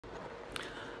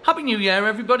Happy New Year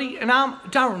everybody, and I'm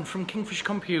Darren from Kingfisher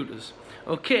Computers.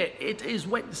 Okay, it is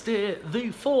Wednesday the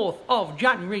 4th of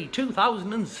January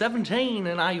 2017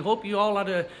 and I hope you all had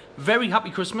a very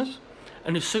happy Christmas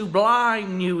and a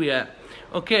sublime New Year.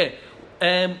 Okay,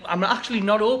 I'm actually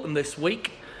not open this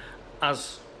week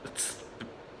as it's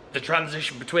the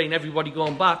transition between everybody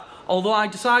going back, although I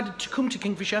decided to come to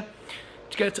Kingfisher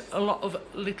to get a lot of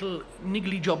little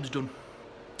niggly jobs done.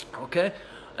 Okay,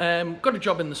 got a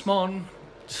job in this morning.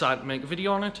 Decided to make a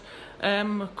video on it.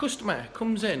 A customer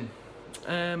comes in,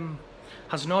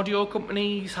 has an audio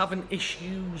company, he's having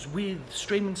issues with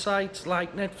streaming sites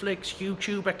like Netflix,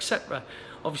 YouTube, etc.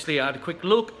 Obviously I had a quick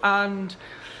look and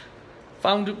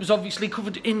found it was obviously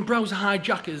covered in browser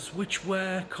hijackers which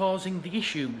were causing the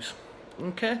issues.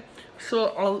 Okay,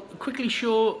 so I'll quickly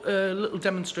show a little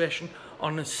demonstration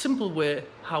on a simple way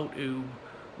how to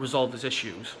resolve these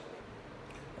issues.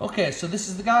 Okay, so this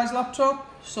is the guy's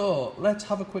laptop, so let's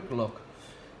have a quick look.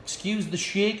 Excuse the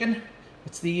shaking,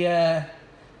 it's the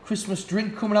Christmas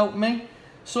drink coming out of me.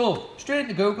 So, straight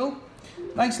into Google,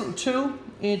 nice little tool,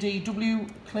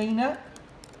 AdwCleaner.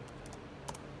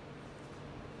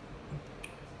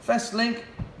 First link,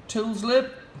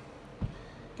 Toolslib,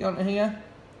 get onto here,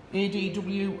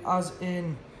 ADW as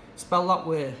in, spell that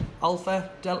way,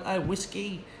 Alpha, Delta,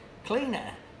 Whiskey,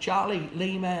 Cleaner, Charlie,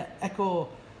 Lima, Echo,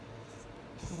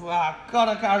 oh God,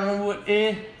 I can't remember what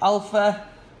A, Alpha,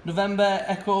 November,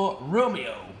 Echo,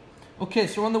 Romeo. Okay,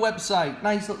 so we're on the website.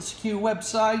 Nice little secure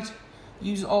website.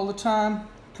 Use it all the time.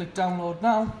 Click download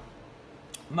now.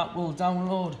 And that will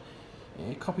download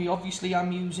a copy. Obviously,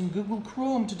 I'm using Google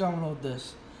Chrome to download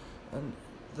this. And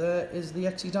there is the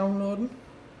exe downloading.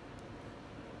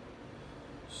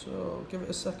 So, give it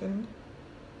a second.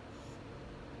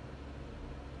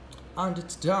 And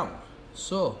it's down.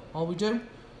 So, all we do,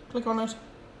 click on it.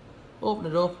 Open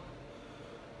it up.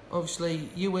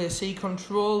 Obviously UAC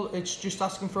control, it's just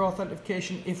asking for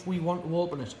authentication if we want to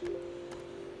open it.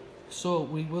 So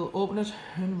we will open it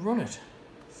and run it.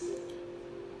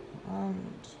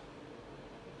 And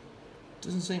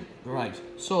doesn't seem right.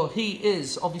 So he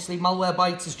is obviously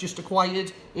Malwarebytes has just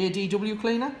acquired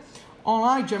AdwCleaner. All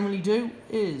I generally do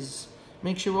is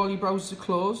make sure all your browsers are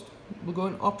closed. We'll go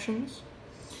in options.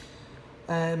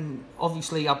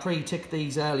 Obviously I pre-ticked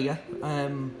these earlier.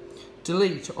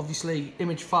 Delete, obviously,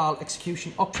 image file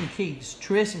execution option keys,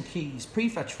 tracing keys,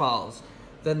 prefetch files,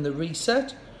 then the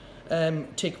reset,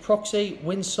 take proxy,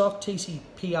 WinSock,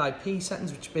 TCP/IP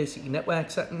settings, which is basically network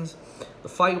settings, the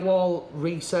firewall,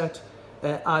 reset,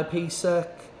 IPsec,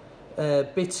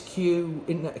 bitsqueue,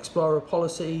 Internet Explorer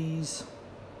policies,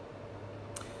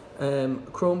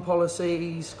 Chrome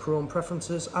policies, Chrome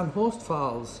preferences, and host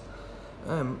files.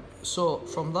 So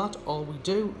from that, all we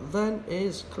do then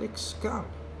is click scan.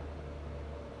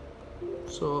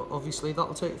 So obviously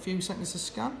that'll take a few seconds to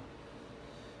scan.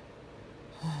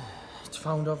 It's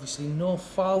found obviously no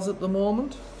files at the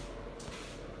moment.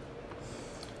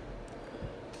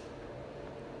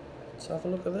 Let's have a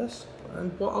look at this.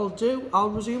 And what I'll do, I'll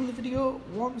resume the video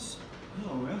once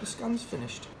the scan's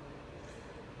finished.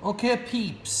 Okay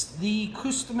peeps, the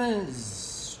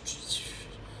customers.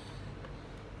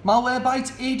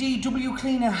 Malwarebytes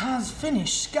AdwCleaner has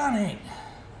finished scanning.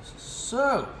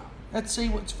 So let's see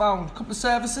what's found. A couple of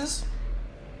services,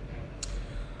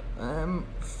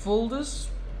 folders,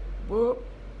 were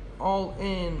all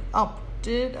in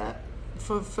update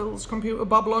for Phil's computer.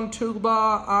 Babylon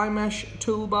toolbar, iMesh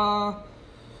toolbar,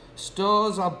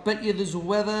 stores. I bet you there's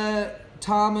weather,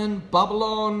 Tarman,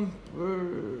 Babylon,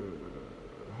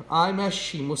 iMesh.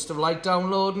 He must have liked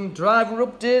downloading. Driver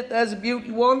update. There's a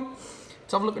beauty one.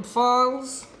 Let's have a look at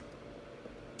files.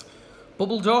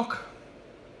 Bubble Doc,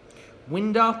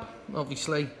 WindApp,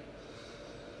 obviously,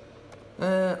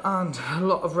 and a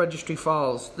lot of registry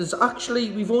files. There's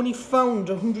actually, we've only found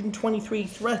 123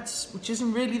 threats, which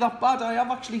isn't really that bad. I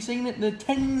have actually seen it in the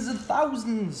tens of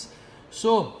thousands.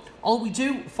 So all we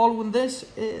do following this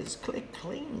is click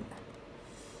clean.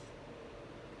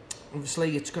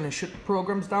 Obviously it's going to shut the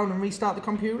programs down and restart the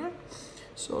computer.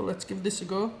 So let's give this a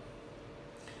go.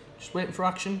 Just waiting for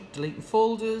action, deleting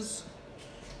folders,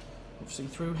 obviously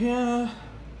through here.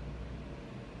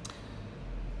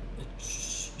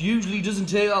 Usually doesn't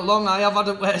take that long. I have had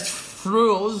it where it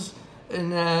froze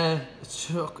and it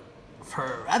took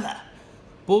forever,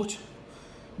 but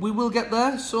we will get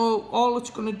there. So all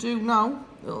it's going to do now,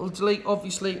 it'll delete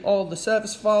obviously all the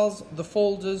service files, the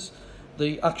folders,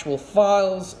 the actual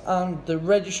files, and the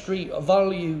registry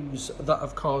values that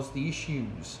have caused the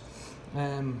issues.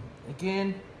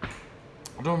 Again,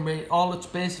 all it's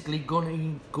basically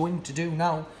going to do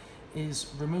now is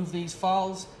remove these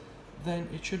files, then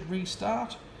it should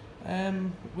restart.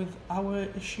 with our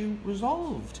issue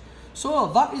resolved. So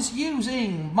that is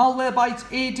using Malwarebytes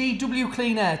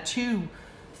AdwCleaner to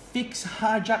fix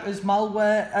hijackers,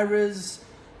 malware errors,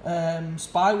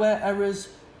 spyware errors,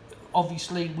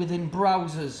 obviously within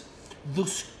browsers,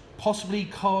 thus possibly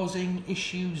causing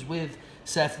issues with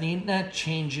surfing the internet,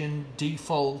 changing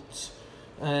defaults,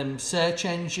 search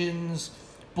engines,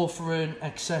 buffering,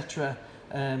 etc.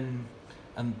 And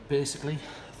basically,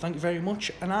 thank you very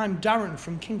much. And I'm Darren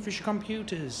from Kingfisher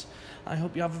Computers. I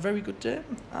hope you have a very good day,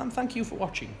 and thank you for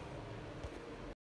watching.